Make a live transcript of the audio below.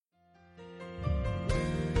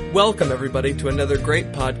Welcome, everybody, to another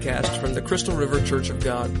great podcast from the Crystal River Church of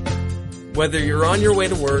God. Whether you're on your way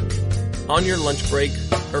to work, on your lunch break,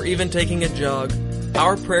 or even taking a jog,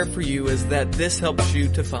 our prayer for you is that this helps you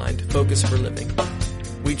to find focus for living.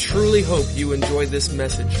 We truly hope you enjoy this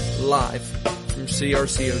message live from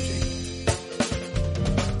CRCOG.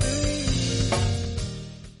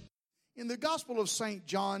 In the Gospel of St.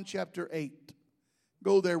 John, chapter 8,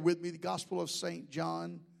 go there with me, the Gospel of St.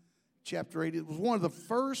 John, chapter 8. It was one of the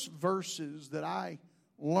first verses that I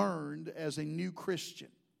learned as a new Christian.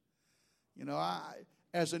 You know,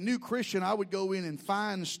 as a new Christian, I would go in and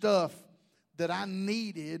find stuff that I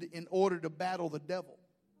needed in order to battle the devil.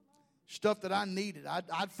 Stuff that I needed.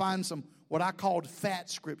 I'd find some, what I called fat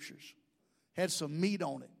scriptures. Had some meat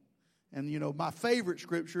on it. And, you know, my favorite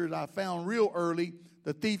scriptures I found real early.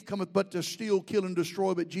 The thief cometh but to steal, kill, and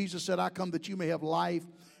destroy. But Jesus said, I come that you may have life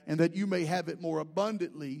and that you may have it more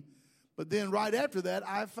abundantly. But then right after that,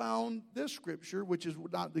 I found this scripture, which is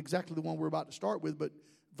not exactly the one we're about to start with, but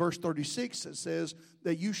verse 36, it says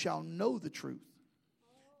that you shall know the truth,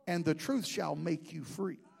 and the truth shall make you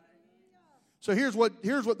free. So here's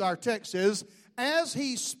what our text says. As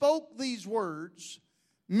he spoke these words,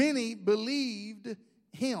 many believed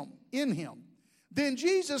in him. Then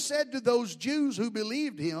Jesus said to those Jews who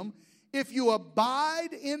believed him, if you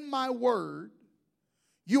abide in my word,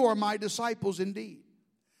 you are my disciples indeed.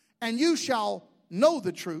 And you shall know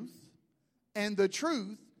the truth, and the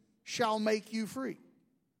truth shall make you free.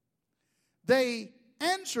 They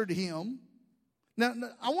answered him. Now,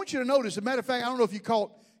 I want you to notice, as a matter of fact, I don't know if you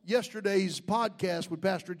caught yesterday's podcast with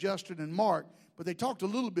Pastor Justin and Mark, but they talked a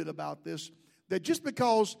little bit about this, that just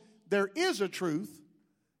because there is a truth,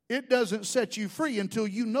 it doesn't set you free until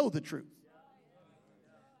you know the truth.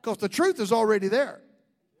 Because the truth is already there.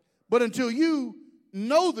 But until you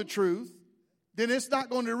know the truth, then it's not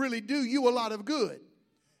going to really do you a lot of good.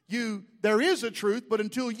 There is a truth, but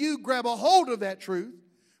until you grab a hold of that truth,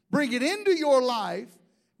 bring it into your life,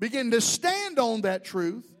 begin to stand on that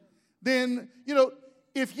truth, then, you know,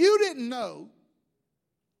 if you didn't know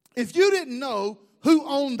who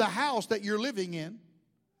owned the house that you're living in,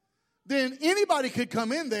 then anybody could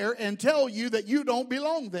come in there and tell you that you don't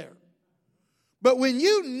belong there. But when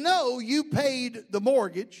you know you paid the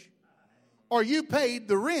mortgage or you paid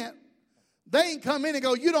the rent, they ain't come in and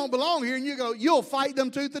go, you don't belong here, and you go, you'll fight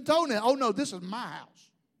them tooth and toe now. Oh, no, this is my house.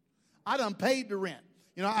 I done paid the rent.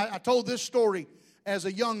 You know, I told this story as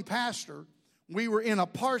a young pastor. We were in a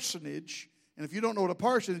parsonage, and if you don't know what a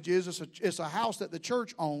parsonage is, it's a house that the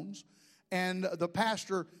church owns, and the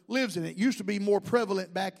pastor lives in it. It used to be more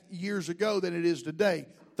prevalent back years ago than it is today.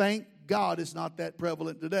 Thank God it's not that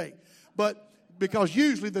prevalent today. But because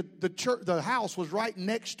usually the house was right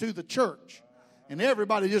next to the church. And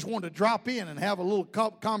everybody just wanted to drop in and have a little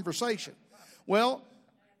conversation. Well,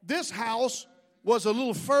 this house was a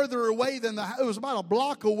little further away than it was about a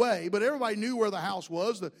block away, but everybody knew where the house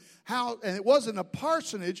was. The house, and it wasn't a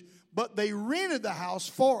parsonage, but they rented the house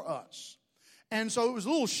for us. And so it was a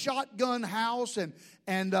little shotgun house, and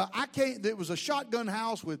it was a shotgun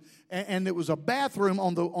house and it was a bathroom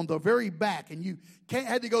on the very back, and you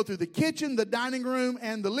had to go through the kitchen, the dining room,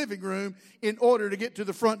 and the living room in order to get to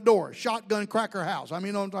the front door. Shotgun cracker house. I mean,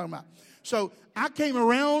 you know what I'm talking about. So I came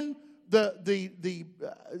around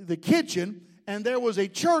the kitchen, and there was a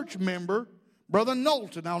church member, Brother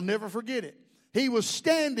Knowlton. I'll never forget it. He was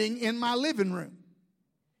standing in my living room,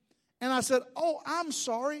 and I said, "Oh, I'm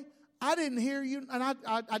sorry. I didn't hear you." And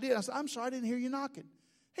I did. I said, "I'm sorry, I didn't hear you knocking."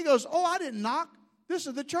 He goes, "Oh, I didn't knock. This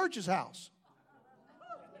is the church's house."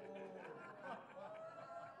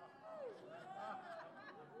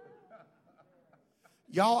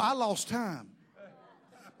 Y'all, I lost time.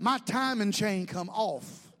 My timing chain come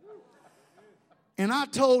off. And I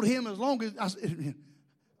told him, as long as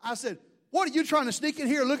I said, "What, are you trying to sneak in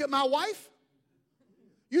here and look at my wife?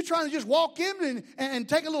 You trying to just walk in and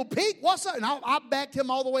take a little peek? What's up?" And I backed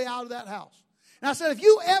him all the way out of that house. And I said, "If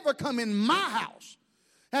you ever come in my house,"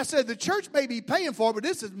 I said, "the church may be paying for it, but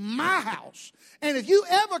this is my house. And if you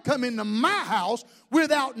ever come into my house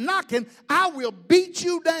without knocking, I will beat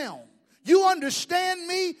you down. You understand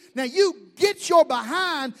me? Now you get your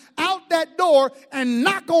behind out that door and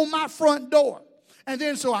knock on my front door." And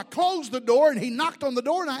then so I closed the door, and he knocked on the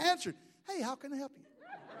door, and I answered, "Hey, how can I help you?"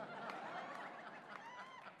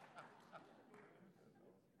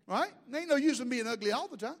 Right? There ain't no use in being ugly all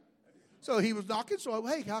the time. So he was knocking, so,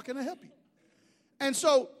 "Hey, how can I help you?" And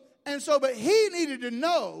so, but he needed to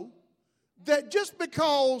know that just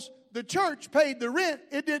because the church paid the rent,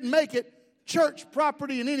 it didn't make it church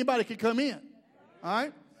property and anybody could come in. All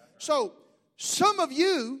right? So some of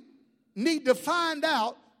you need to find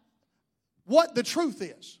out what the truth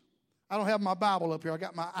is. I don't have my Bible up here. I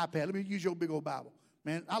got my iPad. Let me use your big old Bible.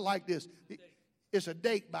 Man, I like this. It's a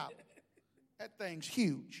Dake Bible. That thing's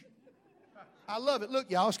huge. I love it.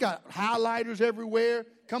 Look, y'all, it's got highlighters everywhere.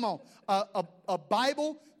 Come on. A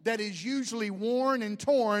Bible that is usually worn and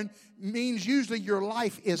torn means usually your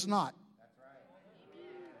life is not.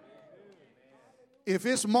 If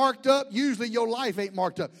it's marked up, usually your life ain't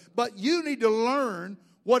marked up. But you need to learn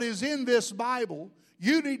what is in this Bible.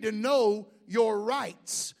 You need to know your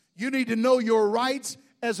rights. You need to know your rights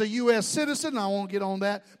as a U.S. citizen. I won't get on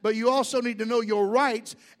that. But you also need to know your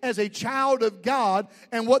rights as a child of God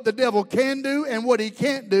and what the devil can do and what he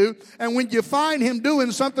can't do. And when you find him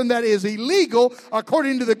doing something that is illegal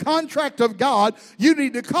according to the contract of God, you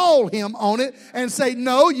need to call him on it and say,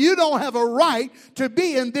 no, you don't have a right to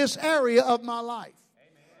be in this area of my life.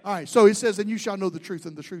 All right, so he says, and you shall know the truth,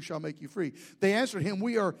 and the truth shall make you free. They answered him,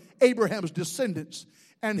 we are Abraham's descendants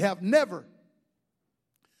and have never.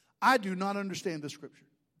 I do not understand this scripture.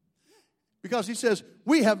 Because he says,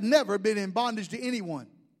 we have never been in bondage to anyone.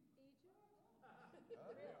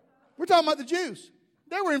 We're talking about the Jews.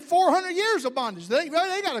 They were in 400 years of bondage. They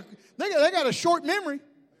got a short memory.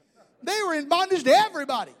 They were in bondage to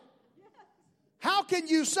everybody. How can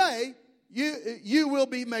you say you will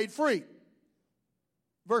be made free?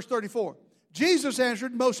 Verse 34. Jesus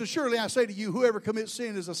answered, most assuredly I say to you, whoever commits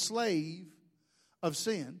sin is a slave of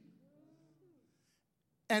sin.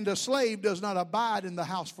 And a slave does not abide in the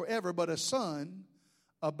house forever, but a son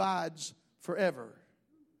abides forever.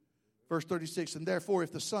 Verse 36, and therefore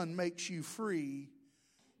if the Son makes you free,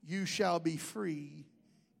 you shall be free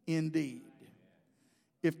indeed.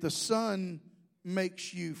 If the Son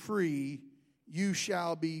makes you free, you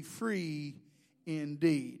shall be free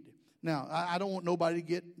indeed. Now, I don't want nobody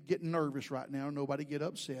to get nervous right now, nobody get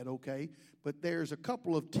upset, okay? But there's a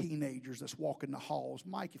couple of teenagers that's walking the halls.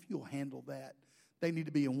 Mike, if you'll handle that. They need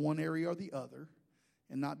to be in one area or the other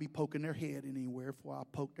and not be poking their head anywhere before I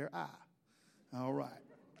poke their eye. All right.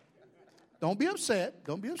 Don't be upset.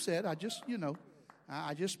 Don't be upset. I just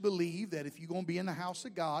believe that if you're going to be in the house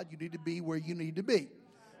of God, you need to be where you need to be.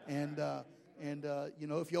 And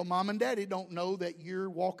if your mom and daddy don't know that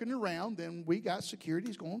you're walking around, then we got security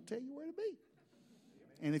who's going to tell you where to be.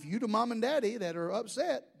 And if you the mom and daddy that are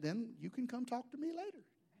upset, then you can come talk to me later.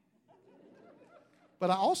 But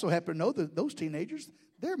I also happen to know that those teenagers,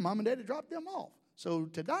 their mom and daddy dropped them off. So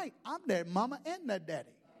tonight, I'm their mama and their daddy.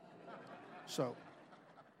 So,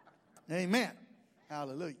 amen.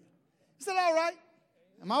 Hallelujah. Is that all right?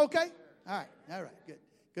 Am I okay? All right, good.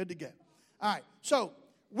 Good to go. All right, so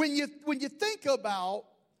when you think about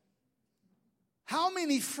how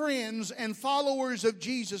many friends and followers of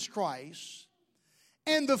Jesus Christ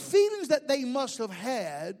and the feelings that they must have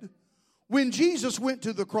had when Jesus went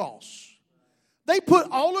to the cross. They put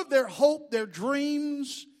all of their hope, their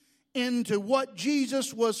dreams into what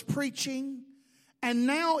Jesus was preaching. And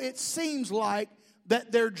now it seems like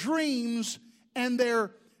that their dreams and their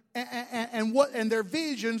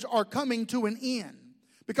visions are coming to an end.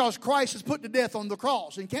 Because Christ is put to death on the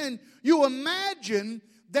cross. And can you imagine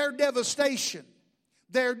their devastation,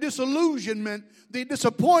 their disillusionment, the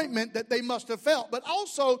disappointment that they must have felt? But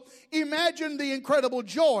also imagine the incredible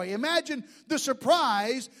joy. Imagine the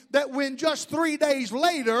surprise that when just 3 days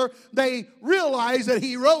later they realized that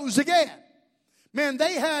he rose again. Man,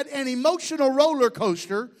 they had an emotional roller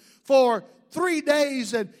coaster for 3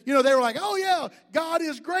 days. And, they were like, oh yeah, God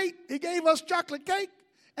is great. He gave us chocolate cake.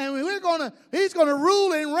 And he's going to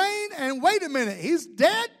rule and reign. And wait a minute, he's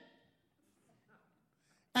dead?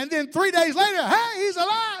 And then 3 days later, hey, he's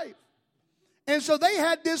alive. And so they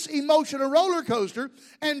had this emotional roller coaster.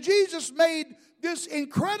 And Jesus made this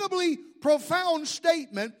incredibly profound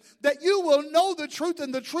statement that you will know the truth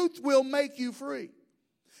and the truth will make you free.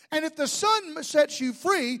 And if the Son sets you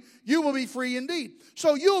free, you will be free indeed.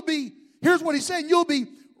 So here's what he's saying, you'll be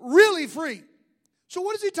really free. So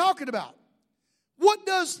what is he talking about? What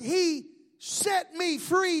does he set me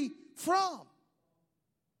free from?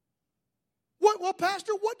 Well,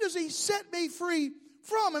 Pastor, what does he set me free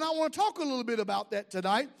from? And I want to talk a little bit about that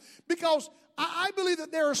tonight because I believe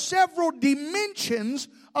that there are several dimensions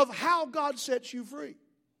of how God sets you free.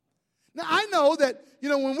 Now, I know that,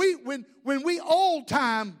 when we old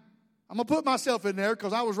time, I'm going to put myself in there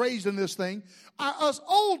because I was raised in this thing. Us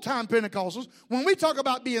old time Pentecostals, when we talk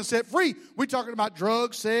about being set free, we're talking about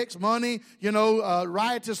drugs, sex, money,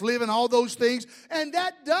 riotous living, all those things. And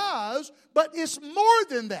that does, but it's more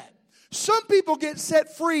than that. Some people get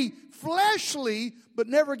set free fleshly, but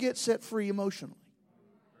never get set free emotionally.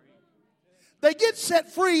 They get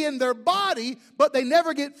set free in their body, but they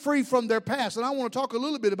never get free from their past. And I want to talk a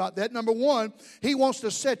little bit about that. Number one, he wants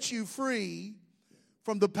to set you free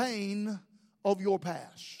from the pain of your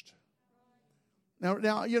past.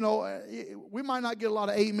 Now, you know, we might not get a lot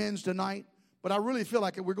of amens tonight, but I really feel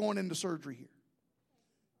like we're going into surgery here.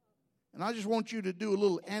 And I just want you to do a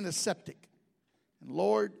little antiseptic. And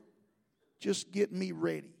Lord, just get me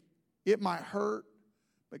ready. It might hurt,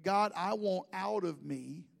 but God, I want out of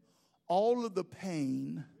me all of the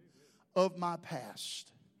pain of my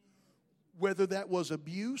past. Whether that was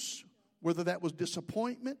abuse, whether that was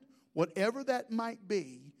disappointment, whatever that might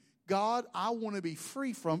be, God, I want to be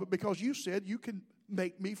free from it because you said you can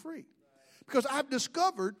make me free. Because I've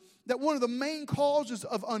discovered that one of the main causes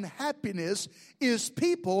of unhappiness is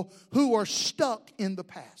people who are stuck in the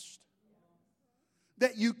past.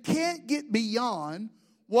 That you can't get beyond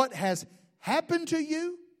what has happened to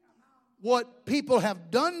you, what people have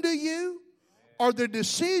done to you, or the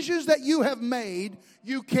decisions that you have made,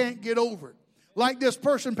 you can't get over it. Like this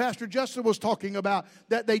person Pastor Justin was talking about,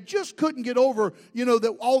 that they just couldn't get over, you know,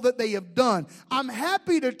 that all that they have done. I'm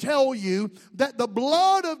happy to tell you that the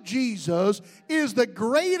blood of Jesus is the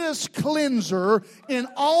greatest cleanser in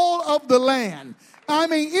all of the land. I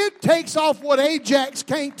mean, it takes off what Ajax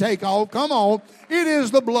can't take off. Come on. It is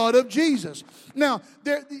the blood of Jesus. Now,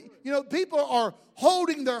 you know, people are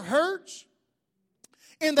holding their hurts,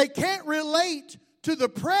 and they can't relate to the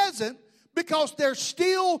present because they're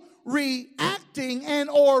still reacting and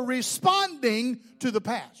or responding to the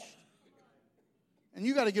past. And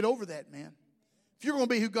you got to get over that, man. If you're going to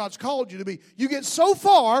be who God's called you to be, you get so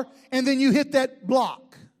far and then you hit that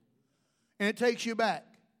block and it takes you back.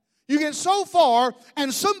 You get so far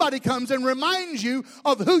and somebody comes and reminds you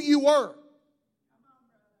of who you were.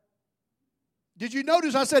 Did you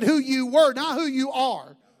notice I said who you were, not who you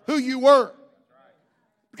are, who you were?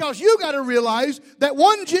 Because you got to realize that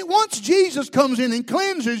once Jesus comes in and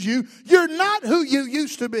cleanses you, you're not who you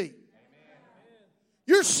used to be.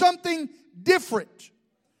 You're something different.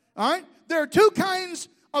 All right? There are two kinds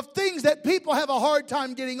of things that people have a hard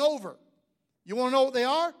time getting over. You want to know what they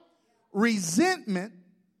are? Resentment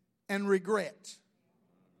and regret.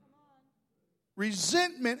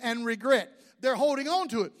 Resentment and regret. They're holding on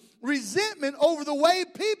to it. Resentment over the way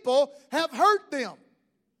people have hurt them.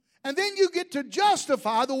 And then you get to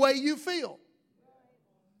justify the way you feel.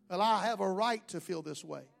 Well, I have a right to feel this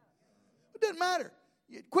way. It doesn't matter.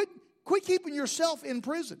 Quit keeping yourself in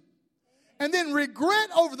prison. And then regret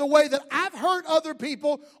over the way that I've hurt other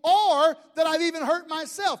people or that I've even hurt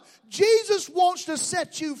myself. Jesus wants to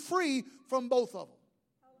set you free from both of them.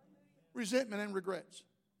 Resentment and regrets.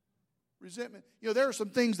 Resentment. You know, there are some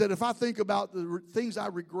things that if I think about the things I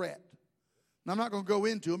regret, and I'm not going to go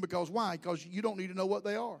into them because why? Because you don't need to know what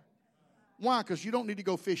they are. Why? Because you don't need to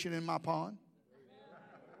go fishing in my pond.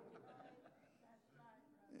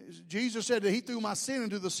 Jesus said that he threw my sin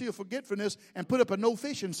into the sea of forgetfulness and put up a no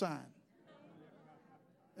fishing sign.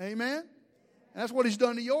 Amen? And that's what he's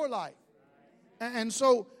done to your life. And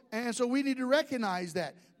so we need to recognize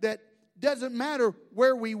that doesn't matter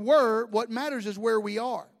where we were. What matters is where we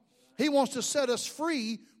are. He wants to set us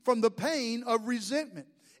free from the pain of resentment.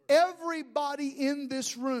 Everybody in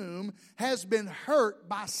this room has been hurt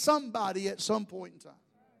by somebody at some point in time.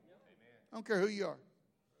 I don't care who you are.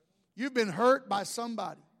 You've been hurt by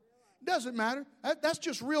somebody. It doesn't matter. That's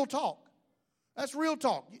just real talk. That's real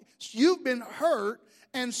talk. You've been hurt,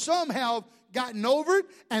 and some have gotten over it,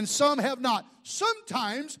 and some have not.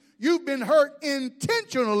 Sometimes you've been hurt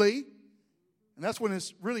intentionally, and that's when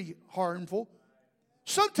it's really harmful.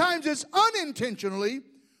 Sometimes it's unintentionally.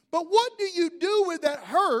 But what do you do with that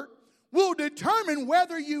hurt will determine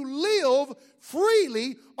whether you live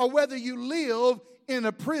freely or whether you live in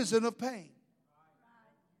a prison of pain.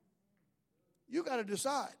 You got to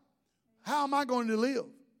decide, how am I going to live?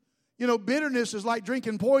 You know, bitterness is like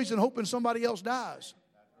drinking poison hoping somebody else dies.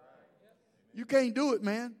 You can't do it,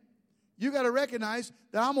 man. You got to recognize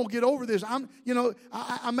that I'm going to get over this.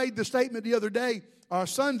 I made the statement the other day or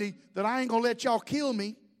Sunday that I ain't going to let y'all kill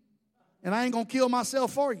me. And I ain't going to kill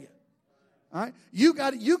myself for you. All right? You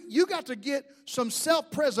got to get some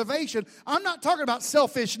self-preservation. I'm not talking about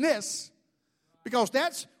selfishness because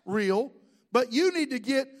that's real. But you need to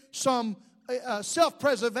get some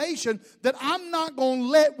self-preservation that I'm not going to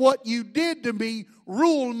let what you did to me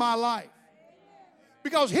rule my life.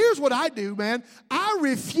 Because here's what I do, man. I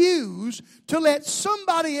refuse to let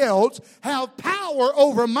somebody else have power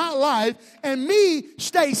over my life and me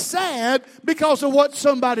stay sad because of what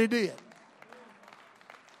somebody did.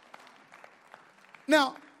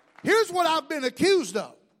 Now, here's what I've been accused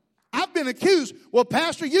of. I've been accused, well,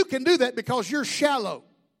 Pastor, you can do that because you're shallow.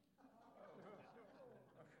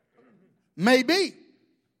 Maybe,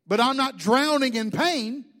 but I'm not drowning in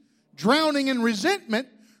pain, drowning in resentment,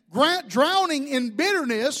 drowning in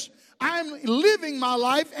bitterness. I'm living my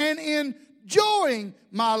life and enjoying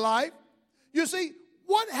my life. You see,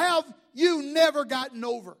 what have you never gotten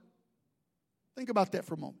over? Think about that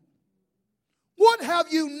for a moment. What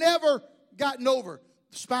have you never gotten over?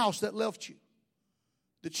 The spouse that left you.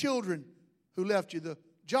 The children who left you. The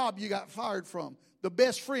job you got fired from. The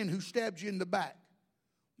best friend who stabbed you in the back.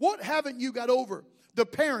 What haven't you got over? The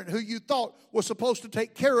parent who you thought was supposed to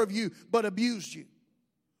take care of you but abused you.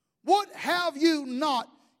 What have you not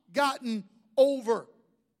gotten over?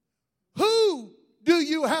 Who do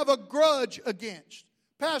you have a grudge against?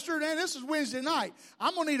 Pastor, man, this is Wednesday night.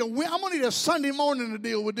 I'm gonna need a Sunday morning to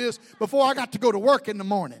deal with this before I got to go to work in the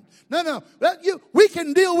morning. No. We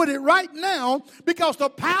can deal with it right now because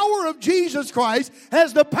the power of Jesus Christ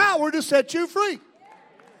has the power to set you free.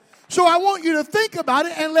 So I want you to think about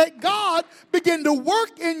it and let God begin to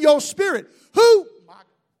work in your spirit. Who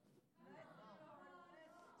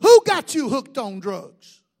got you hooked on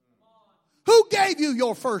drugs? Who gave you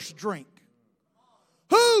your first drink?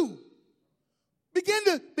 Who? Begin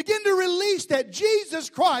to release that. Jesus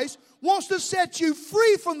Christ wants to set you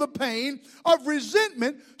free from the pain of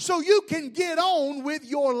resentment so you can get on with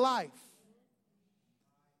your life.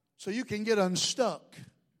 So you can get unstuck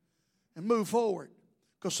and move forward.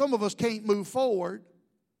 Because some of us can't move forward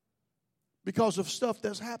because of stuff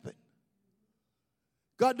that's happened.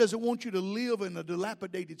 God doesn't want you to live in a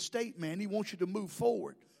dilapidated state, man. He wants you to move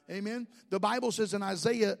forward. Amen. The Bible says in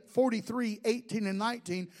Isaiah 43, 18 and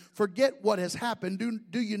 19, forget what has happened.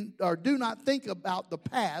 Do not think about the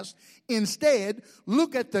past. Instead,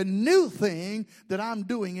 look at the new thing that I'm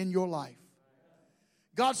doing in your life.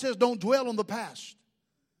 God says don't dwell on the past.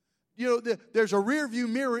 You know, there's a rear view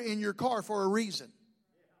mirror in your car for a reason.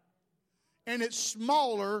 And it's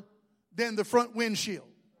smaller than the front windshield.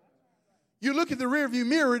 You look at the rear view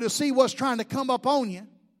mirror to see what's trying to come up on you.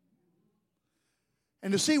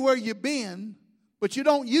 And to see where you've been, but you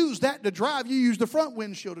don't use that to drive, you use the front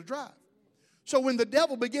windshield to drive. So when the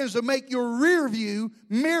devil begins to make your rear view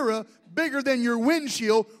mirror bigger than your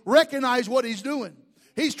windshield, recognize what he's doing.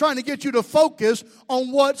 He's trying to get you to focus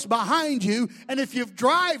on what's behind you, and if you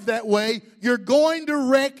drive that way, you're going to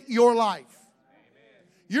wreck your life.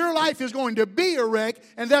 Your life is going to be a wreck,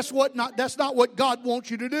 and that's not what God wants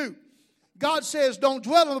you to do. God says, don't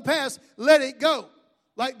dwell on the past, let it go.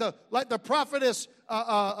 Like the prophetess,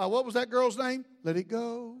 what was that girl's name? Let it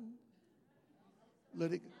go.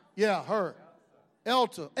 Let it go. Yeah, her.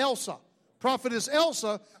 Elsa. Prophetess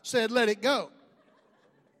Elsa said, let it go.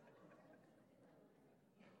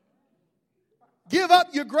 Give up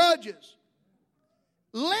your grudges.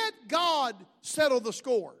 Let God settle the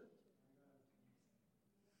score.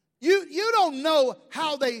 You don't know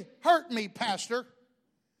how they hurt me, Pastor.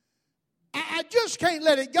 I just can't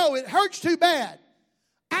let it go. It hurts too bad.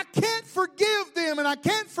 I can't forgive them and I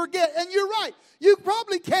can't forget. And you're right. You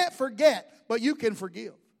probably can't forget, but you can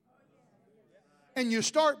forgive. And you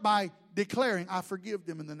start by declaring, I forgive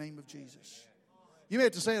them in the name of Jesus. You may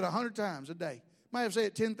have to say it 100 times a day. You might have to say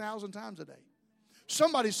it 10,000 times a day.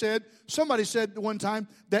 Somebody said one time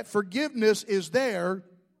that forgiveness is there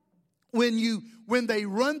when they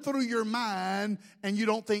run through your mind and you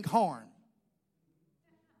don't think harm.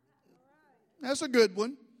 That's a good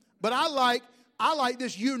one. But I like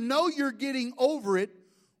this. You know you're getting over it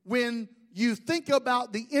when you think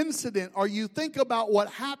about the incident or you think about what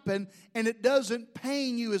happened and it doesn't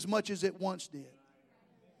pain you as much as it once did.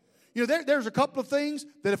 You know, there's a couple of things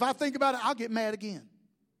that if I think about it, I'll get mad again.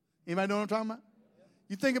 Anybody know what I'm talking about?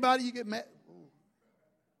 You think about it, you get mad.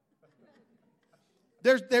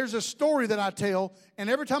 There's a story that I tell, and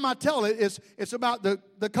every time I tell it, it's about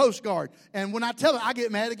the Coast Guard. And when I tell it, I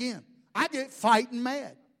get mad again. I get fighting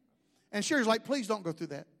mad. And Sherry's like, please don't go through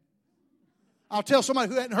that. I'll tell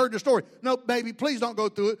somebody who hadn't heard the story, no, baby, please don't go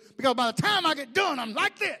through it. Because by the time I get done, I'm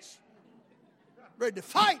like this. Ready to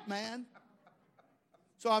fight, man.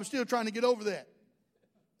 So I'm still trying to get over that.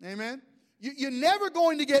 Amen? You're never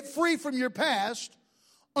going to get free from your past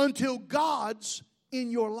until God's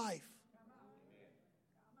in your life.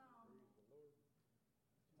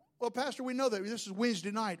 Well, Pastor, we know that this is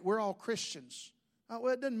Wednesday night. We're all Christians.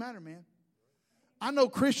 Well, it doesn't matter, man. I know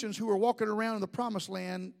Christians who are walking around in the promised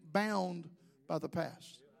land bound by the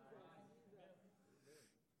past.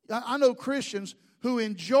 I know Christians who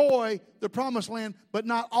enjoy the promised land, but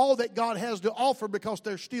not all that God has to offer because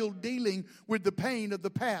they're still dealing with the pain of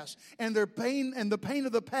the past. And the pain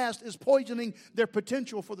of the past is poisoning their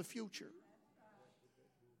potential for the future.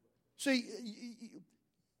 See,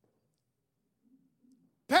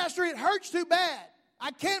 Pastor, it hurts too bad.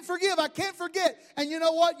 I can't forgive. I can't forget. And you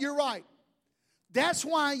know what? You're right. That's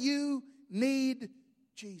why you need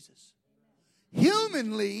Jesus.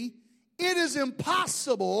 Humanly, it is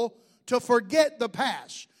impossible to forget the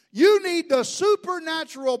past. You need the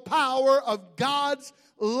supernatural power of God's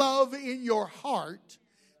love in your heart.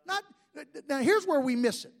 Now, here's where we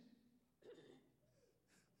miss it.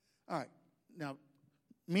 All right. Now,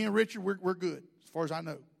 me and Richard, we're good, as far as I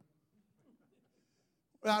know.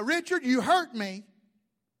 Richard, you hurt me,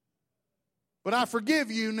 but I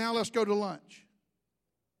forgive you. Now let's go to lunch.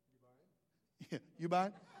 Yeah, you buy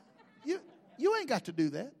it? You ain't got to do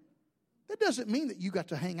that. That doesn't mean that you got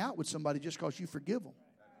to hang out with somebody just because you forgive them.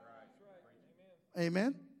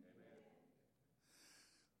 Amen?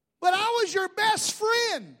 But I was your best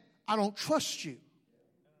friend. I don't trust you.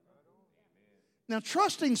 Now,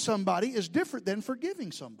 trusting somebody is different than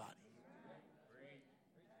forgiving somebody.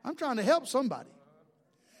 I'm trying to help somebody.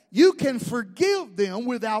 You can forgive them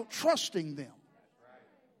without trusting them.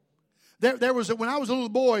 When I was a little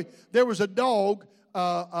boy, there was a dog.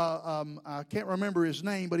 I can't remember his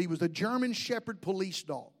name, but he was a German Shepherd police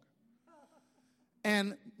dog.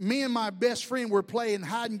 And me and my best friend were playing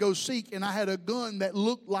hide and go seek, and I had a gun that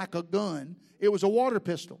looked like a gun. It was a water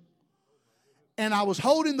pistol. And I was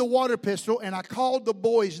holding the water pistol, and I called the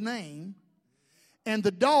boy's name, and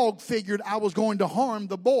the dog figured I was going to harm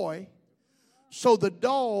the boy, so the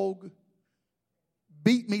dog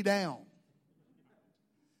beat me down.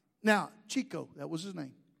 Now, Chico, that was his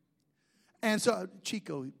name. And so,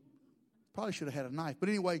 Chico, he probably should have had a knife. But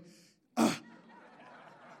anyway,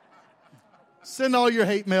 send all your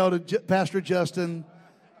hate mail to Pastor Justin.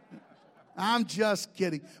 I'm just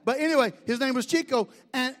kidding. But anyway, his name was Chico.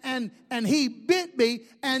 And he bit me.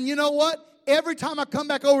 And you know what? Every time I come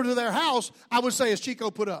back over to their house, I would say, is Chico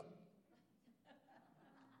put up?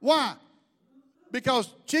 Why?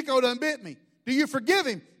 Because Chico done bit me. Do you forgive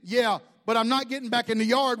him? Yeah, but I'm not getting back in the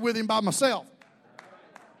yard with him by myself.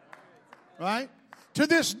 Right? To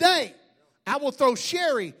this day, I will throw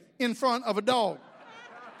Sherry in front of a dog.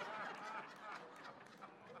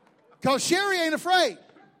 Because Sherry ain't afraid.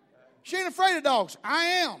 She ain't afraid of dogs. I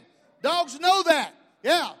am. Dogs know that.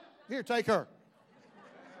 Yeah. Here, take her.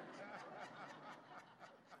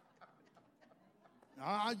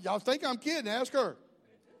 Y'all think I'm kidding. Ask her.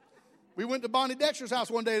 We went to Bonnie Dexter's house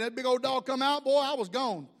one day, and that big old dog come out. Boy, I was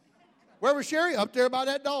gone. Where was Sherry? Up there by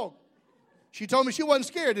that dog. She told me she wasn't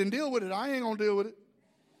scared. Didn't deal with it. I ain't going to deal with it.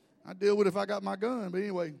 I deal with it if I got my gun. But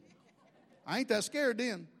anyway, I ain't that scared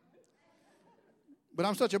then. But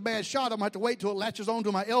I'm such a bad shot, I'm going to have to wait till it latches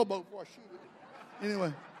onto my elbow before I shoot it.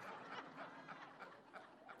 Anyway.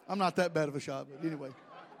 I'm not that bad of a shot, but anyway.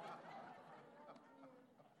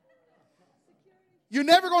 You're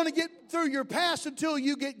never going to get through your past until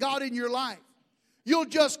you get God in your life. You'll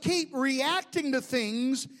just keep reacting to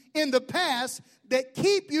things in the past that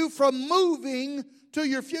keep you from moving to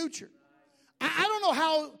your future. I don't know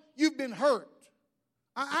how you've been hurt.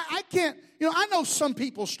 I can't, I know some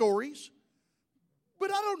people's stories,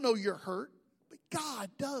 but I don't know your hurt. But God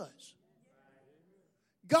does.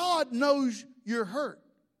 God knows your hurt.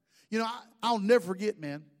 I'll never forget,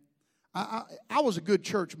 man. I was a good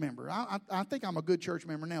church member. I think I'm a good church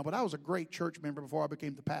member now, but I was a great church member before I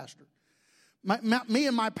became the pastor. Me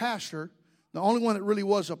and my pastor, the only one that really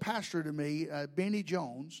was a pastor to me, Benny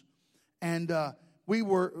Jones, and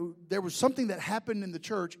there was something that happened in the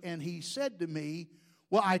church, and he said to me,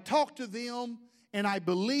 well, I talked to them, and I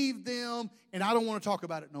believed them, and I don't want to talk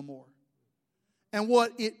about it no more. And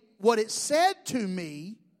what it said to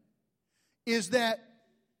me is that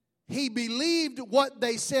he believed what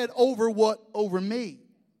they said over me.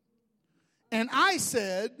 And I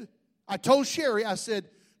told Sherry, I said,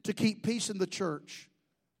 to keep peace in the church,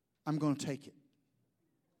 I'm going to take it.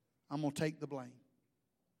 I'm going to take the blame.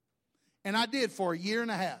 And I did for a year and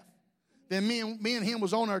a half. Then me and him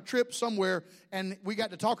was on our trip somewhere, and we got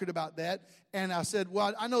to talking about that. And I said,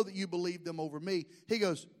 well, I know that you believed them over me. He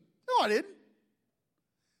goes, no, I didn't.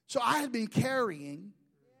 So I had been carrying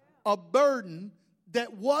a burden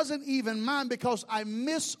that wasn't even mine because I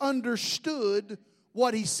misunderstood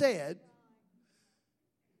what he said.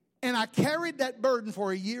 And I carried that burden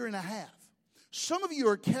for a year and a half. Some of you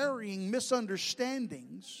are carrying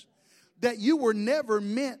misunderstandings that you were never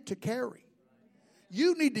meant to carry.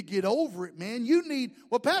 You need to get over it, man.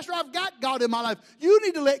 Well, Pastor, I've got God in my life. You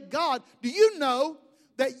need to let God. Do you know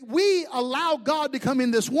that we allow God to come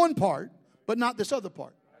in this one part, but not this other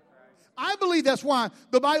part? I believe that's why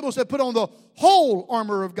the Bible said put on the whole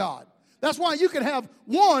armor of God. That's why you can have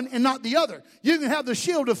one and not the other. You can have the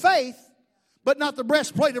shield of faith, but not the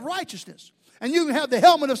breastplate of righteousness. And you can have the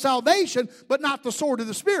helmet of salvation, but not the sword of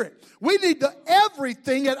the Spirit. We need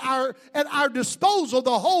everything at our disposal,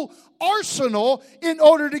 the whole arsenal, in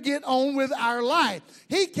order to get on with our life.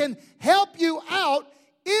 He can help you out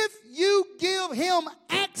if you give Him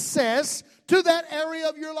access to that area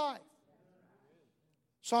of your life.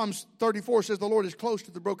 Psalms 34 says, the Lord is close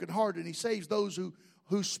to the brokenhearted, and He saves those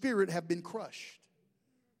whose spirit have been crushed.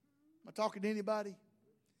 Am I talking to anybody?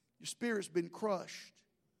 Your spirit's been crushed.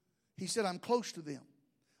 He said, I'm close to them.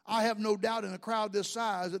 I have no doubt in a crowd this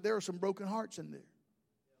size that there are some broken hearts in there.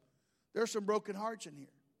 There are some broken hearts in here.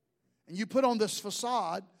 And you put on this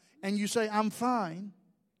facade and you say, I'm fine.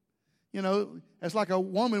 You know, it's like a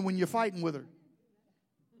woman when you're fighting with her.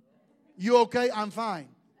 You okay? I'm fine.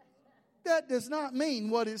 That does not mean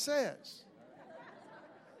what it says.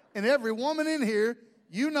 And every woman in here,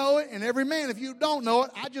 you know it, and every man, if you don't know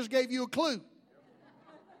it, I just gave you a clue.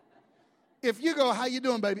 If you go, how you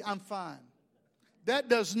doing, baby? I'm fine. That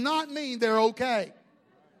does not mean they're okay.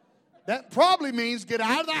 That probably means get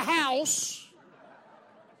out of the house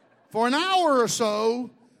for an hour or so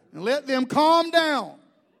and let them calm down.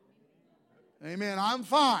 Amen. I'm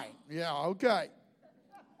fine. Yeah, okay.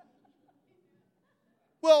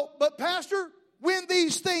 Well, but Pastor, when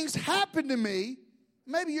these things happen to me,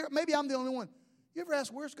 maybe I'm the only one. You ever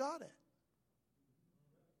ask, where's God at?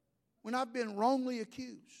 When I've been wrongly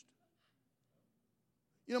accused.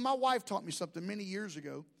 You know, my wife taught me something many years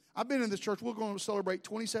ago. I've been in this church. We're going to celebrate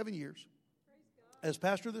 27 years as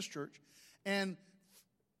pastor of this church. And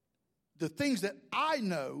the things that I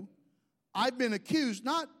know, I've been accused,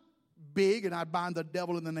 not big, and I bind the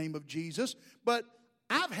devil in the name of Jesus, but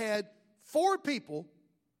I've had 4 people.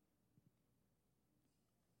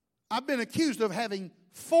 I've been accused of having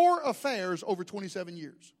 4 affairs over 27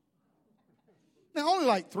 years. Now, only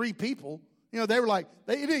like 3 people. You know, they were like,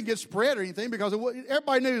 it didn't get spread or anything because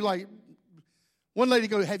everybody knew, like, one lady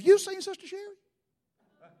goes, have you seen Sister Sherry?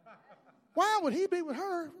 Why would he be with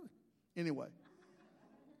her? Anyway.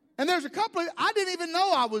 And there's a couple, I didn't even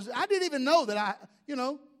know that you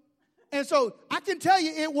know. And so I can tell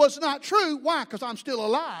you it was not true. Why? Because I'm still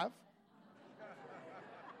alive.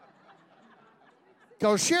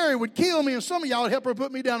 Because Sherry would kill me and some of y'all would help her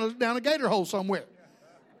put me down a gator hole somewhere.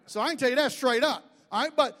 So I can tell you that straight up. All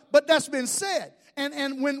right, but that's been said.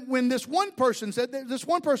 And when this one person said, this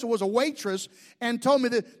one person was a waitress and told me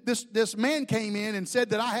that this man came in and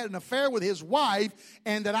said that I had an affair with his wife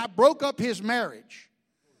and that I broke up his marriage.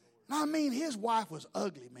 I mean, his wife was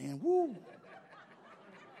ugly, man. Woo.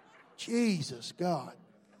 Jesus, God.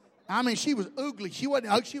 I mean, she was ugly. She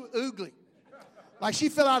wasn't ugly. She was ugly. Like she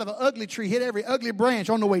fell out of an ugly tree, hit every ugly branch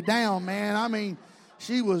on the way down, man. I mean,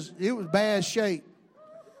 it was bad shape.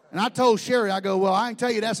 And I told Sherry, I go, well, I can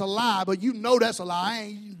tell you that's a lie, but you know that's a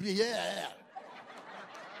lie. Yeah.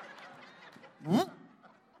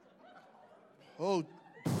 Oh.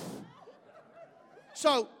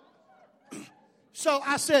 So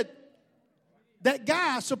I said, that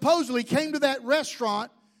guy supposedly came to that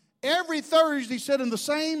restaurant every Thursday, sat in the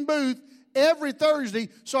same booth every Thursday.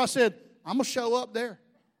 So I said, I'm going to show up there.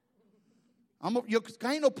 I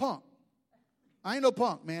ain't no punk. I ain't no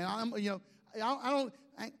punk, man. I don't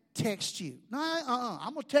text you. No,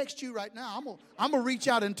 I'm going to text you right now. I'm going to reach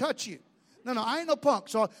out and touch you. No, I ain't no punk.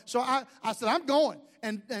 So I said, I'm going.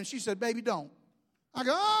 And she said, baby, don't. I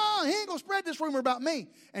go, he ain't going to spread this rumor about me.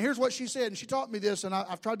 And here's what she said, and she taught me this, and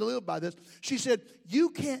I've tried to live by this. She said,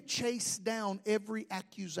 you can't chase down every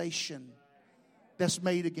accusation that's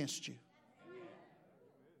made against you.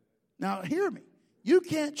 Now, hear me. You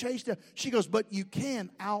can't chase down. She goes, but you can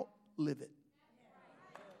outlive it.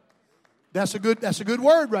 That's a good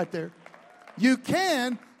word right there. You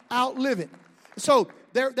can outlive it. So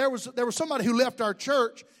there was somebody who left our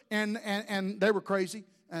church, and they were crazy.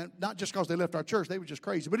 And not just because they left our church, they were just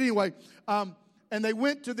crazy. But anyway, and they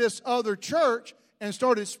went to this other church and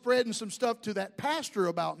started spreading some stuff to that pastor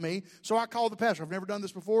about me. So I called the pastor. I've never done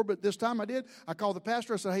this before, but this time I did. I called the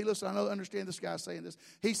pastor. I said, hey, listen, I understand this guy's saying this.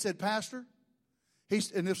 He said, Pastor,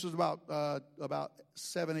 and this was about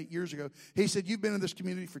 7-8 years ago. He said, you've been in this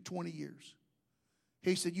community for 20 years.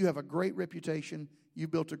 He said, you have a great reputation. You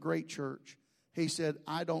built a great church. He said,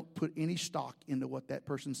 I don't put any stock into what that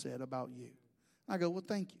person said about you. I go, well,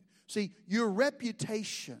 thank you. See, your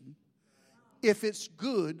reputation, if it's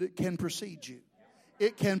good, can precede you.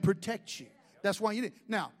 It can protect you. That's why you need.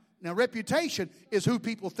 Now, reputation is who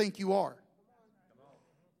people think you are.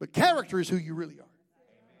 But character is who you really are.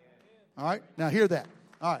 All right? Now, hear that.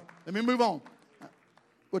 All right. Let me move on.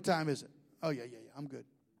 What time is it? Oh, yeah. I'm good.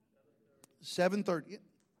 7:30.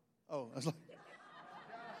 Oh, I was like.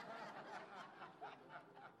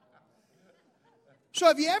 So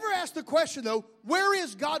have you ever asked the question, though, where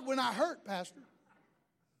is God when I hurt, Pastor?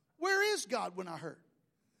 Where is God when I hurt?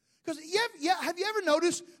 Because have you ever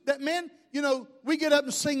noticed that, man, we get up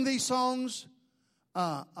and sing these songs.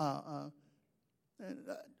 I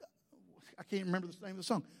can't remember the name of the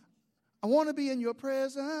song. I want to be in your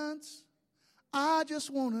presence. I just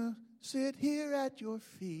want to sit here at your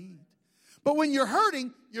feet. But when you're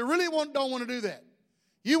hurting, you really don't want to do that.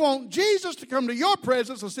 You want Jesus to come to your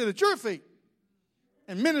presence and sit at your feet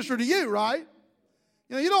and minister to you, right?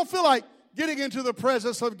 You don't feel like getting into the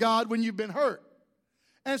presence of God when you've been hurt.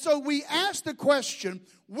 And so we ask the question,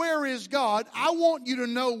 where is God? I want you to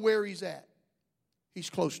know where He's at. He's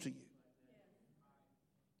close to you.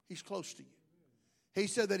 He's close to you. He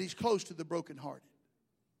said that He's close to the brokenhearted.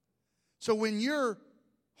 So when your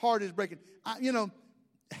heart is breaking,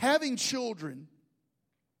 having children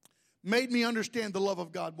made me understand the love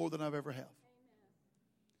of God more than I've ever have.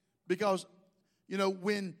 Because,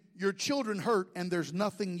 when your children hurt and there's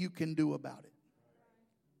nothing you can do about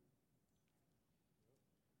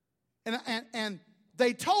it. And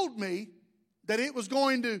they told me that it wasn't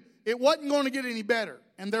going to get any better.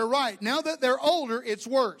 And they're right. Now that they're older, it's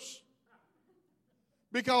worse.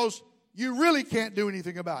 Because you really can't do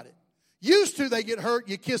anything about it. Used to, they get hurt,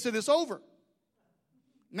 you kiss it, it's over.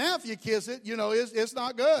 Now if you kiss it, it's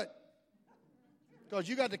not good. Because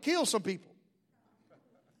you got to kill some people.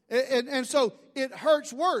 And so it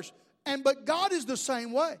hurts worse. But God is the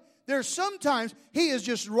same way. There's sometimes He is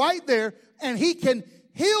just right there and He can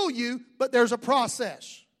heal you, but there's a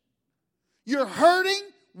process. You're hurting.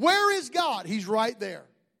 Where is God? He's right there.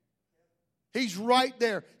 He's right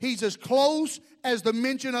there. He's as close as the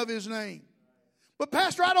mention of His name. But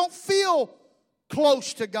Pastor, I don't feel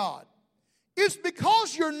close to God. It's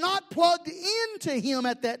because you're not plugged into Him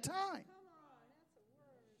at that time.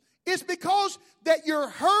 It's because that you're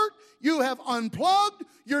hurt, you have unplugged,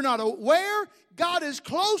 you're not aware. God is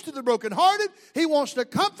close to the brokenhearted. He wants to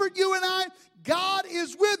comfort you and I. God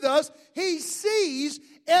is with us. He sees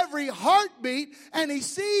every heartbeat, and He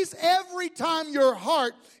sees every time your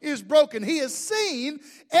heart is broken. He has seen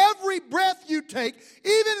every breath you take.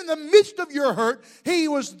 Even in the midst of your hurt, He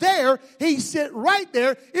was there. He sit right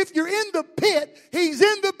there. If you're in the pit, He's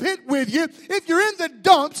in the pit with you. If you're in the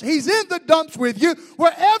dumps, He's in the dumps with you.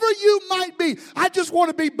 Wherever you might be, I just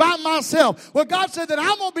want to be by myself. Well, God said that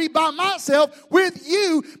I'm going to be by myself with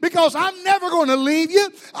you because I'm never going to leave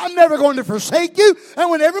you. I'm never going to forsake you.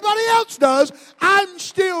 And when everybody else does, I'm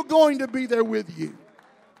still going to be there with you.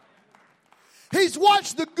 He's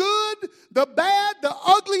watched the good, the bad, the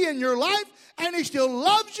ugly in your life, and He still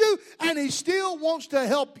loves you, and He still wants to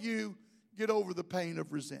help you get over the pain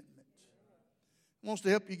of resentment. He wants to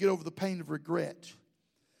help you get over the pain of regret.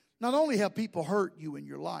 Not only have people hurt you in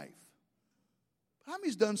your life, but how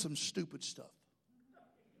many's done some stupid stuff?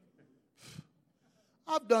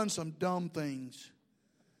 I've done some dumb things.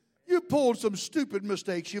 You've pulled some stupid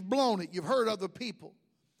mistakes. You've blown it. You've hurt other people.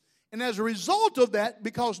 And as a result of that,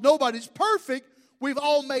 because nobody's perfect, we've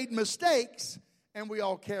all made mistakes and we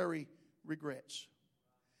all carry regrets.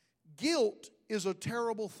 Guilt is a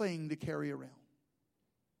terrible thing to carry around.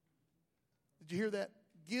 Did you hear that?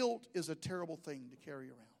 Guilt is a terrible thing to carry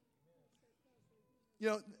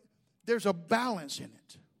around. There's a balance in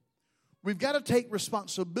it. We've got to take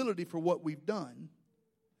responsibility for what we've done.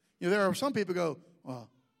 There are some people who go, well,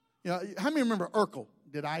 how many remember Urkel?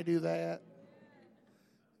 Did I do that?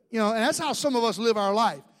 And that's how some of us live our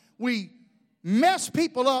life. We mess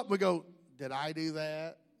people up. We go, did I do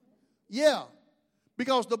that? Yeah.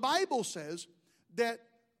 Because the Bible says that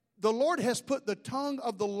the Lord has put the tongue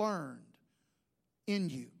of the learned in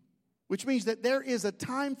you. Which means that there is a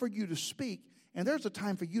time for you to speak and there's a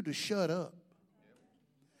time for you to shut up.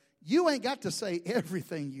 You ain't got to say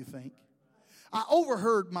everything you think. I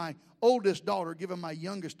overheard my oldest daughter giving my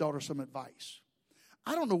youngest daughter some advice.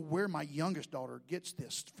 I don't know where my youngest daughter gets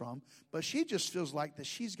this from, but she just feels like that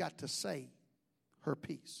she's got to say her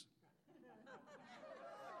piece.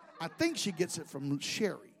 I think she gets it from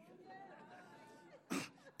Sherry.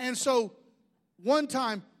 And so one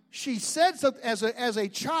time she said something as a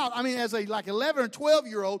child, as a like 11 or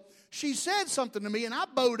 12-year-old, she said something to me and I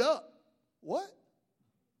bowed up. What?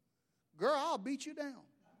 Girl, I'll beat you down.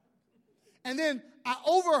 And then I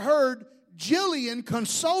overheard Jillian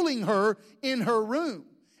consoling her in her room.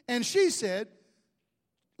 And she said,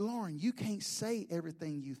 Lauren, you can't say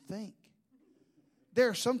everything you think. There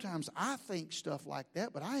are sometimes I think stuff like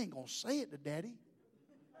that, but I ain't going to say it to Daddy.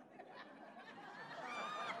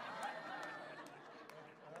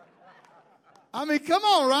 Come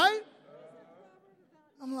on, right?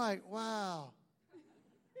 I'm like, wow.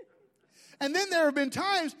 And then there have been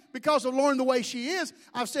times, because of Lauren the way she is,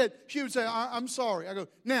 she would say, I'm sorry. I go,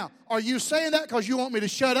 now, are you saying that because you want me to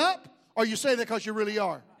shut up? Or are you saying that because you really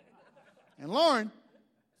are? And Lauren,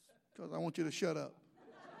 because I want you to shut up.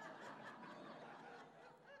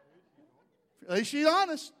 At least she's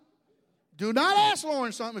honest. Do not ask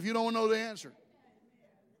Lauren something if you don't know the answer.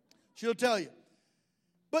 She'll tell you.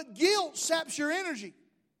 But guilt saps your energy.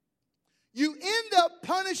 You end up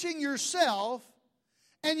punishing yourself,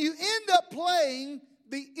 and you end up playing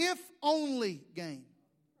the if-only game.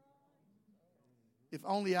 If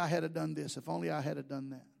only I had done this. If only I had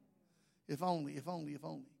done that. If only, if only, if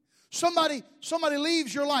only. Somebody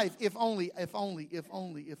leaves your life. If only, if only, if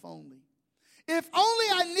only, if only. If only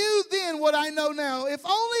I knew then what I know now. If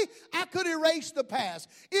only I could erase the past.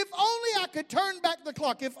 If only I could turn back the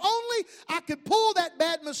clock. If only I could pull that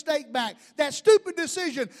bad mistake back. That stupid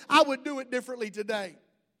decision, I would do it differently today.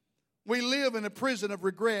 We live in a prison of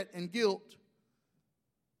regret and guilt.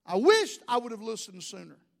 I wished I would have listened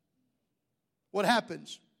sooner. What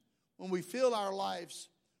happens when we fill our lives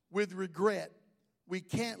with regret? We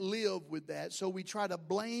can't live with that, so we try to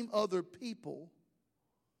blame other people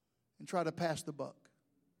and try to pass the buck.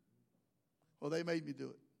 Well, they made me do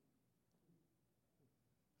it.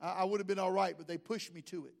 I would have been all right, but they pushed me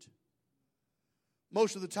to it.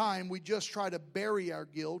 Most of the time, we just try to bury our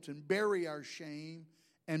guilt and bury our shame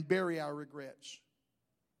and bury our regrets.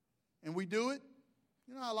 And we do it.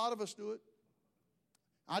 You know, a lot of us do it.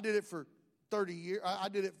 I did it for 30 years. I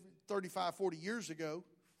did it 35, 40 years ago.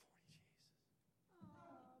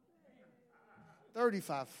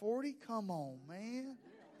 35, 40? Come on, man.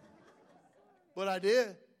 But I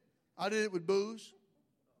did. I did it with booze.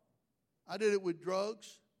 I did it with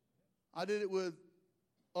drugs. I did it with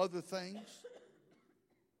other things.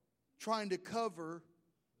 Trying to cover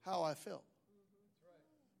how I felt.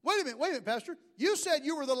 Wait a minute, Pastor. You said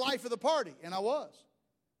you were the life of the party, and I was.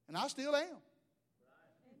 And I still am.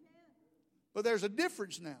 But there's a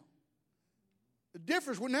difference now. The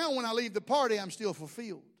difference, now when I leave the party, I'm still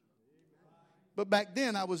fulfilled. But back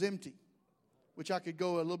then, I was empty. Which I could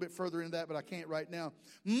go a little bit further into that, but I can't right now.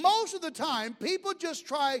 Most of the time, people just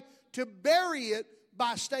try to bury it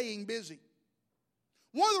by staying busy.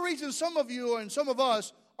 One of the reasons some of you and some of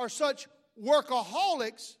us are such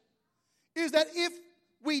workaholics is that if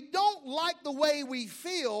we don't like the way we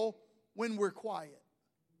feel when we're quiet.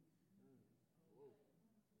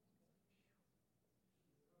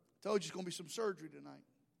 I told you it's going to be some surgery tonight.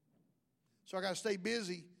 So I got to stay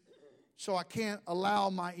busy. So I can't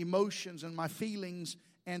allow my emotions and my feelings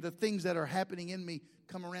and the things that are happening in me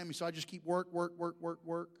come around me. So I just keep work.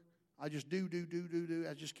 I just do.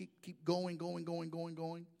 I just keep going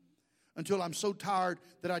until I'm so tired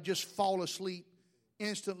that I just fall asleep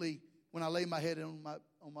instantly when I lay my head on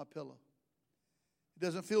my pillow. It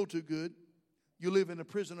doesn't feel too good. You live in a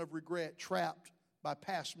prison of regret, trapped by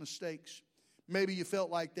past mistakes. Maybe you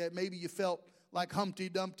felt like that. Maybe you felt like Humpty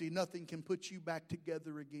Dumpty. Nothing can put you back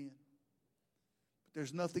together again.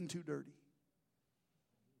 There's nothing too dirty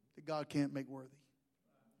that God can't make worthy.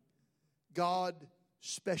 God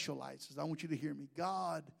specializes. I want you to hear me.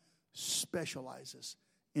 God specializes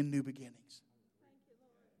in new beginnings.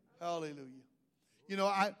 Hallelujah. You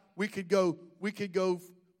know, we could go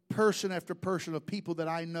person after person of people that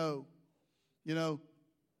I know. You know,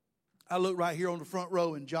 I look right here on the front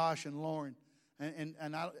row and Josh and Lauren.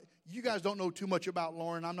 And you guys don't know too much about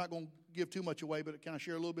Lauren. I'm not going to give too much away, but can I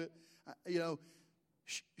share a little bit? You know,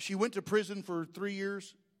 she went to prison for 3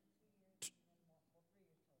 years.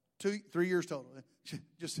 3 years total.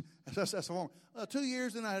 That's a long. 2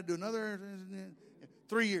 years, then I had to do another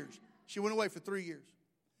 3 years. She went away for 3 years.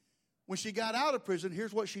 When she got out of prison,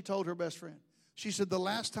 here's what she told her best friend. She said, the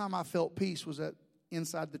last time I felt peace was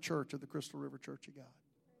inside the church of the Crystal River Church of God.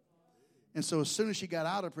 And so as soon as she got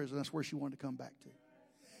out of prison, that's where she wanted to come back to.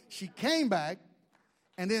 She came back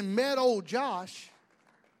and then met old Josh.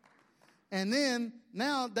 And then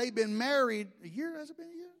now they've been married a year. Has it been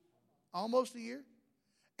a year? Almost a year.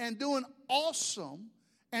 And doing awesome.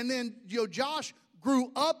 And then, Josh grew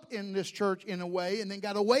up in this church in a way and then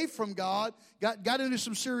got away from God, got into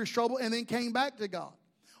some serious trouble, and then came back to God.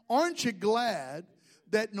 Aren't you glad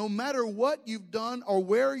that no matter what you've done or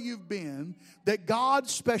where you've been, that God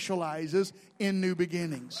specializes in new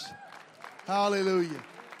beginnings? Hallelujah.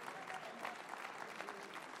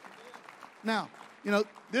 Now,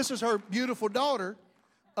 this is her beautiful daughter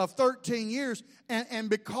of 13 years. And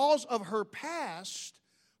because of her past,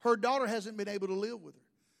 her daughter hasn't been able to live with her.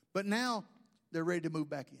 But now they're ready to move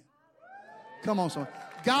back in. Come on, someone.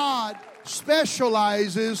 God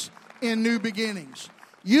specializes in new beginnings.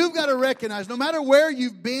 You've got to recognize, no matter where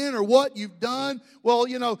you've been or what you've done, well,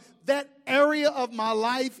 that area of my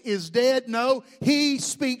life is dead. No, He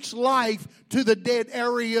speaks life to the dead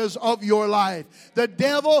areas of your life. The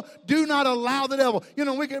devil, do not allow the devil.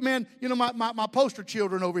 We could, my poster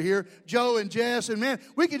children over here, Joe and Jess, and man,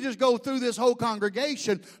 we could just go through this whole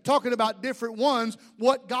congregation talking about different ones,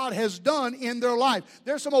 what God has done in their life.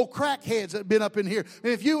 There's some old crackheads that have been up in here.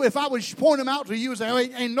 And if I would point them out to you and say, oh,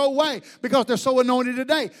 ain't no way, because they're so anointed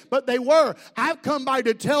today. But they were. I've come by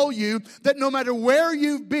to tell you that no matter where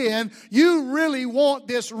you've been, you really want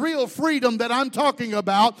this real freedom that I'm talking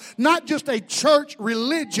about, not just a church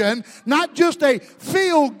religion, not just a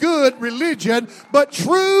feel-good religion, but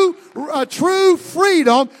true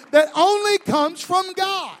freedom that only comes from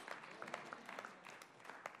God.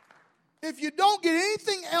 If you don't get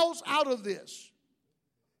anything else out of this,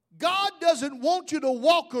 God doesn't want you to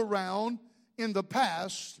walk around in the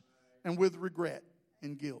past and with regret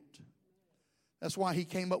and guilt. That's why He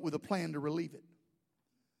came up with a plan to relieve it.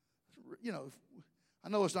 I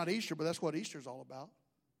know it's not Easter, but that's what Easter's all about.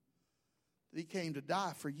 He came to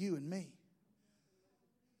die for you and me.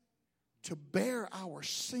 To bear our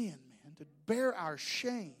sin, man. To bear our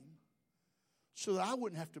shame so that I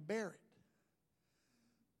wouldn't have to bear it.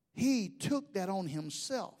 He took that on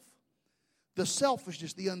Himself. The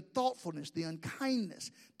selfishness, the unthoughtfulness, the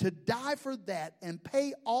unkindness. To die for that and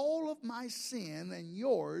pay all of my sin and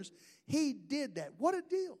yours. He did that. What a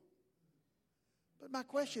deal. But my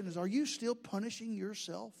question is, are you still punishing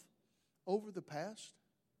yourself over the past?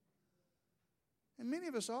 And many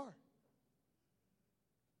of us are.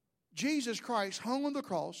 Jesus Christ hung on the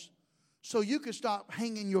cross so you could stop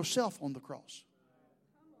hanging yourself on the cross.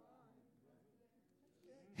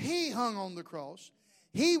 He hung on the cross.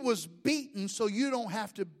 He was beaten so you don't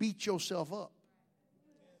have to beat yourself up.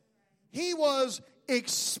 He was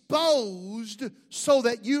exposed so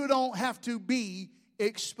that you don't have to be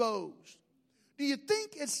exposed. Do you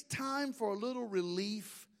think it's time for a little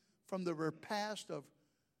relief from the past of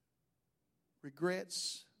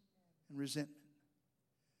regrets and resentment?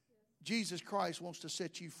 Jesus Christ wants to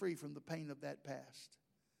set you free from the pain of that past.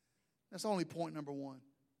 That's only point number one.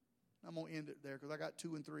 I'm going to end it there because I got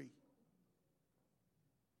 2 and 3.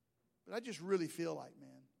 But I just really feel like, man,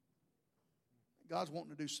 God's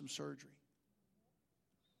wanting to do some surgery.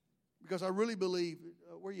 Because I really believe,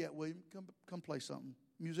 where you at, William? Come play something.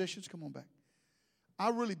 Musicians, come on back. I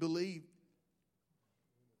really believe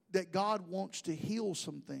that God wants to heal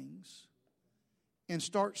some things and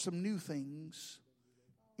start some new things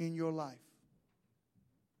in your life.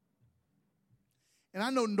 And I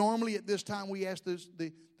know normally at this time we ask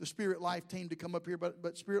the Spirit Life team to come up here,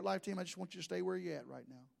 but Spirit Life team, I just want you to stay where you're at right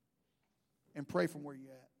now and pray from where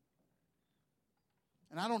you're at.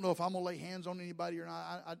 And I don't know if I'm going to lay hands on anybody or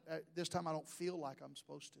not. This time I don't feel like I'm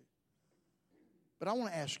supposed to. But I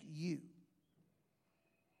want to ask you,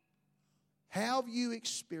 have you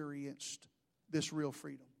experienced this real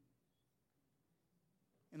freedom?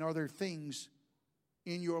 And are there things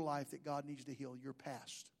in your life that God needs to heal? Your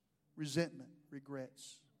past, resentment,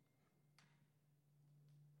 regrets.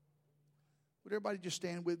 Would everybody just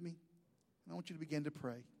stand with me? I want you to begin to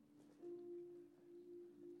pray.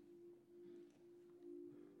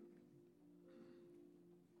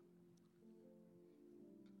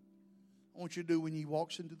 I want you to do when He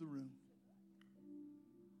walks into the room.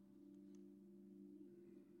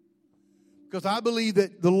 Because I believe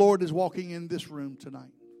that the Lord is walking in this room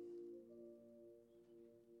tonight.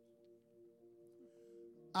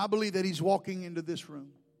 I believe that He's walking into this room.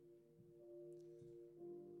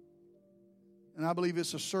 And I believe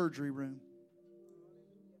it's a surgery room.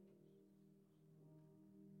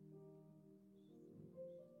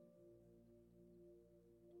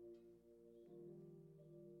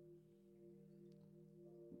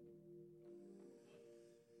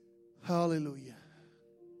 Hallelujah.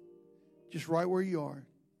 Just right where you are.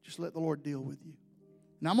 Just let the Lord deal with you.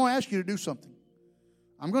 Now I'm going to ask you to do something.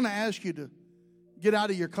 I'm going to ask you to get out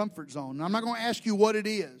of your comfort zone. I'm not going to ask you what it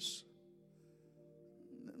is.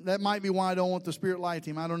 That might be why I don't want the Spirit Life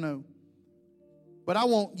team. I don't know. But I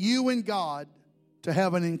want you and God to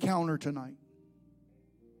have an encounter tonight.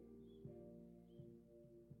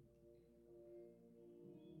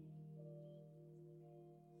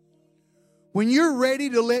 When you're ready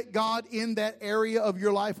to let God in that area of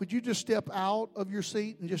your life, would you just step out of your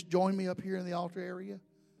seat and just join me up here in the altar area?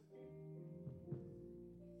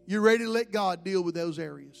 You're ready to let God deal with those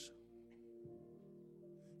areas.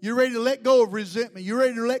 You're ready to let go of resentment. You're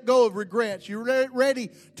ready to let go of regrets. You're ready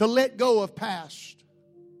to let go of past.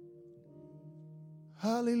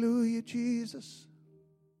 Hallelujah, Jesus.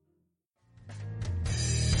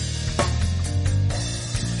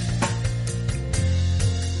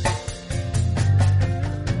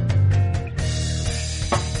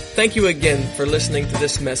 Thank you again for listening to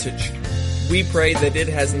this message. We pray that it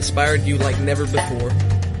has inspired you like never before.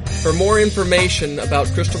 For more information about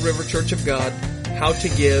Crystal River Church of God, how to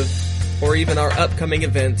give, or even our upcoming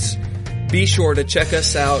events, be sure to check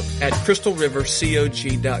us out at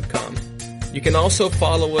crystalrivercog.com. You can also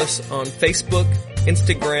follow us on Facebook,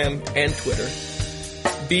 Instagram, and Twitter.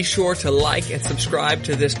 Be sure to like and subscribe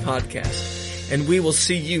to this podcast, and we will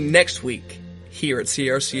see you next week here at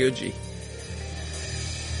CRCOG.